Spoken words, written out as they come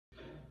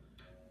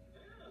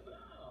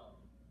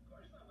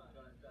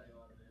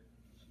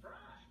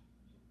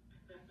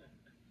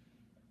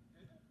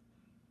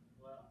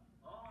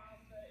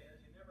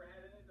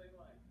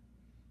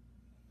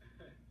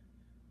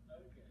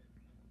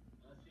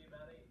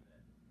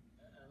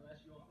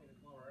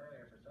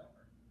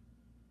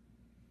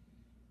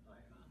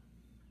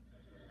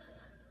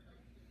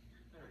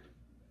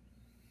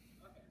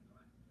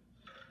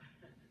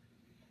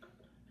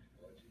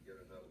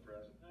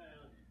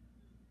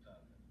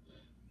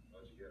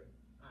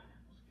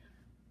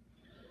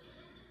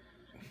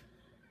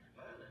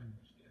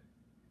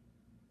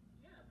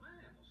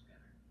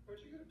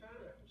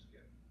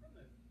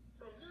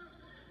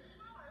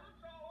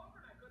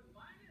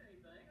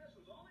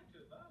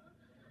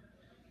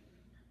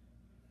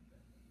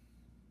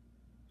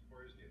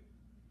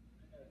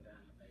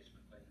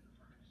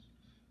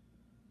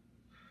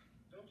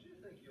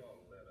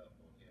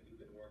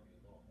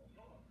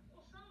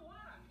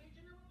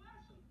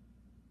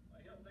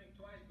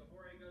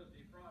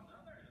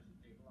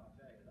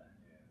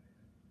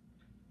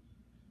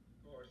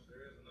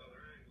there is another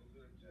angle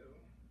to it, too.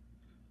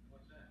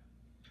 What's that?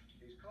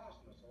 He's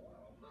costing us a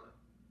lot of money.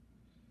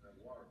 That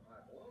water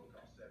pipe alone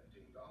cost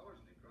 $17, and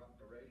he dropped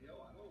the radio.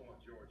 I don't know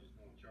what George is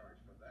going to charge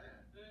for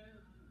that. I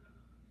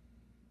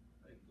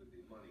think we'd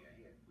be money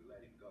ahead if we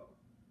let him go.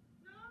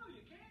 No,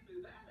 you can't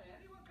do that,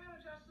 Andy. What kind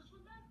of justice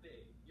would that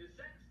be? You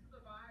sentenced him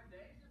to 5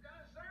 days, you've got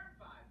to serve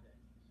 5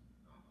 days.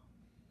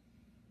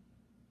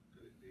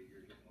 Could it be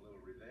you're getting a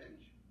little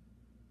revenge?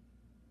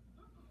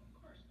 No, of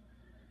course not.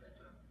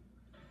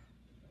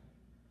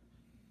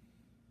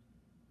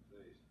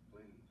 Please,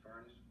 clean the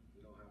furnace.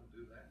 We know how to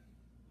do that.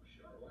 Well,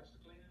 sure. What's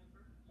the cleaning the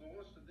furnace? Well,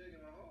 what's the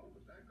digging a hole?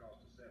 But that cost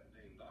us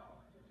 $17.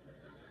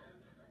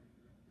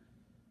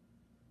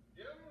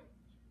 You?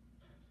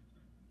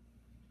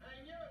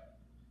 Hey, you!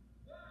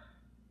 What?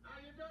 How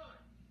you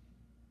doing?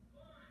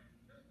 Fine.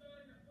 Just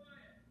starting to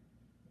fire.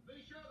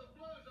 Be sure the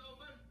flue's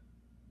open.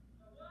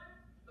 The what?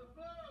 The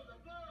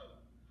flue!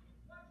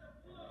 What's a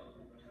flu?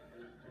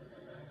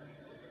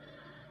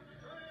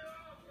 Turn it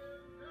off!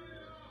 Turn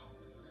it off!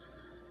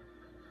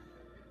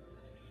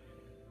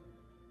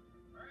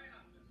 Hurry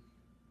up.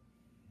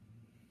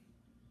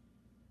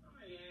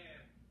 I am.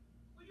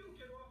 Will you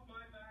get off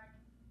my back?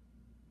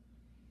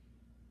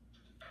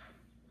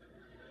 What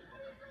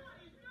are you doing?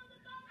 He's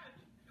building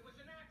donuts. It was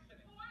an accident.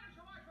 Well, why don't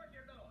you watch what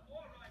you're doing?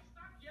 All right,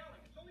 stop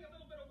yelling. It's only a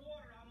little bit of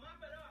water. I'll mop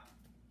it up.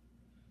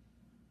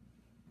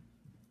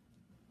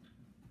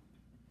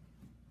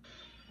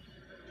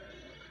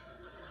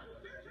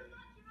 You're too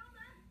much, you know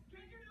that?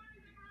 Can't you do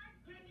anything right?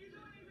 Can't you do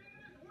anything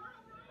in this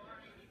world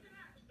right? He's an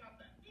act. Stop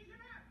that. He's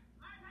an act.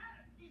 I've had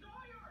it. He's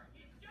all yours.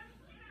 He's just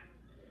an act.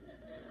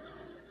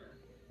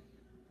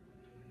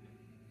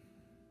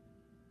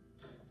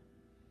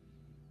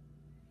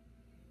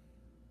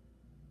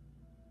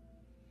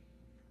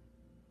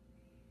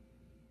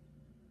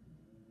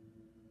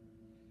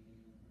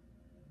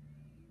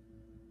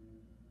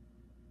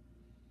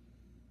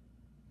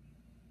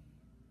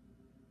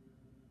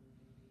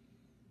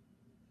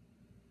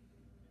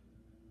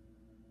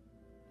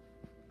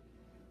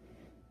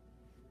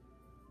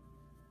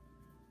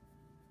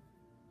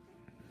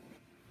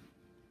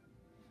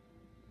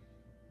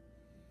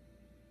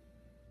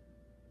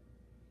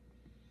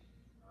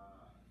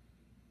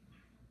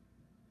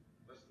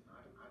 Listen,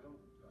 I don't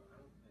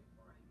think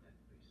Barney meant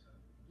to be so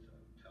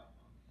tough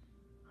on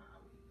me. I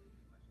wouldn't pay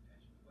too much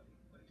attention to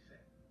what he said.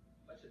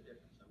 What's the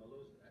difference? I'm a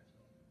loser, that's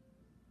all.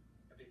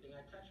 Everything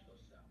I touch goes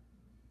south.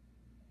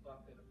 A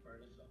bucket, a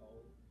furnace, a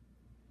hole.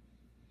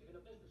 Even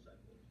a business I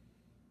bought.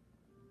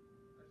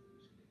 That's the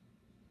use, kid.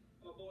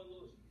 I'm a born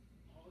loser.